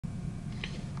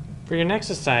For your next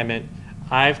assignment,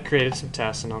 I've created some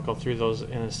tests, and I'll go through those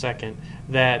in a second,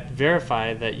 that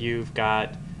verify that you've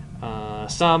got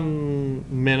some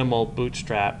minimal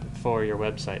Bootstrap for your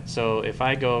website. So if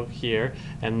I go here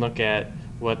and look at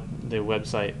what the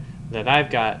website that I've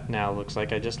got now looks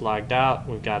like, I just logged out.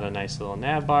 We've got a nice little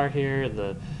nav bar here.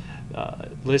 The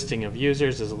listing of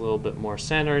users is a little bit more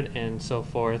centered and so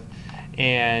forth.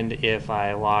 And if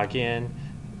I log in,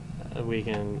 we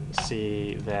can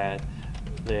see that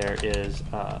there is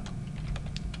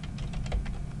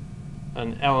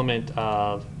an element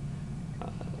of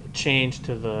change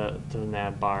to the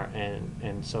nav bar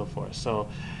and so forth. So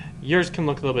yours can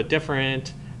look a little bit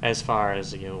different as far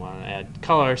as you want to add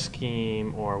color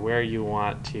scheme or where you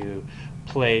want to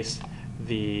place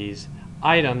these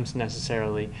items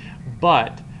necessarily,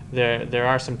 but there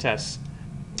are some tests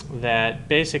that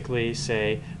basically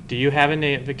say, do you have a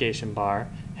navigation bar?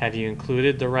 Have you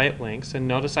included the right links? And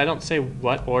notice I don't say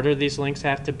what order these links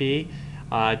have to be,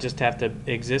 just have to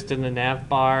exist in the nav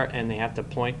bar and they have to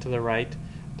point to the right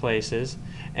places,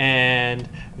 and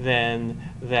then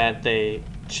that they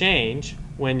change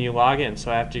when you log in. So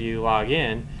after you log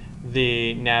in,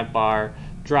 the nav bar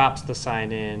drops the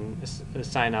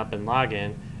sign up and log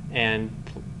in and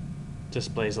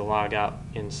displays a log out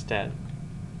instead.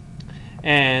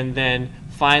 And then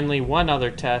finally, one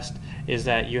other test is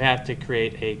that you have to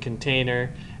create a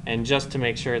container, and just to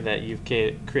make sure that you've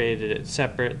created it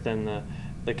separate than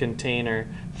the container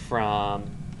from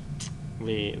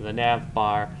the nav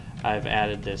bar, I've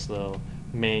added this little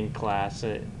main class.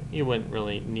 You wouldn't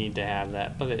really need to have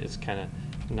that, but it's kind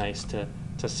of nice to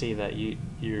see that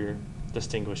you're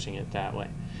distinguishing it that way.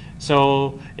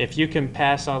 So if you can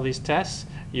pass all these tests,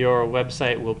 your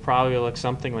website will probably look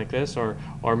something like this, or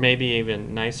maybe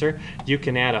even nicer. You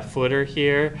can add a footer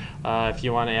here if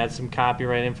you want to add some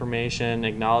copyright information,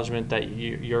 acknowledgement that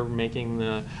you're making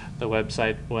the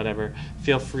website, whatever.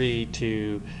 Feel free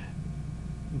to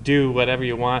do whatever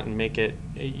you want and make it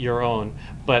your own,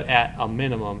 but at a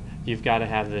minimum, you've got to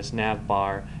have this nav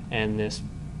bar and this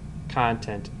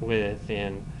content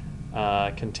within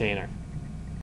a container.